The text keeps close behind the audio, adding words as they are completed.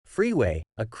Freeway,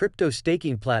 a crypto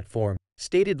staking platform,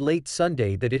 stated late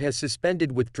Sunday that it has suspended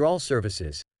withdrawal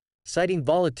services, citing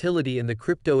volatility in the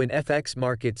crypto and FX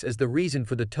markets as the reason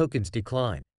for the token's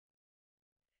decline.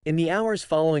 In the hours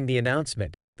following the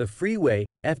announcement, the Freeway,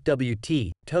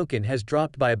 FWT, token has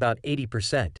dropped by about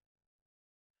 80%.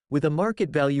 With a market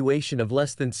valuation of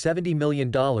less than $70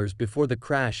 million before the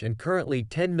crash and currently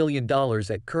 $10 million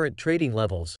at current trading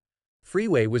levels,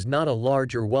 Freeway was not a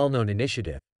large or well-known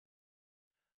initiative.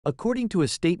 According to a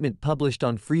statement published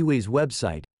on Freeway's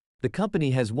website, the company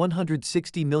has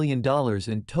 $160 million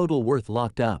in total worth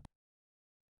locked up.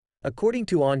 According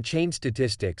to on-chain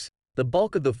statistics, the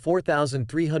bulk of the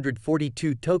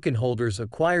 4,342 token holders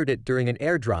acquired it during an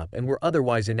airdrop and were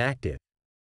otherwise inactive.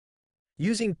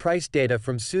 Using price data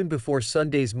from soon before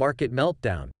Sunday's market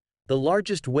meltdown, the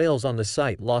largest whales on the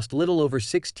site lost little over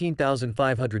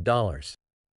 $16,500.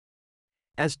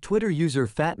 As Twitter user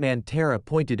FatmanTerra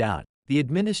pointed out, the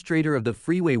administrator of the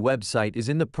Freeway website is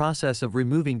in the process of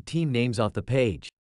removing team names off the page.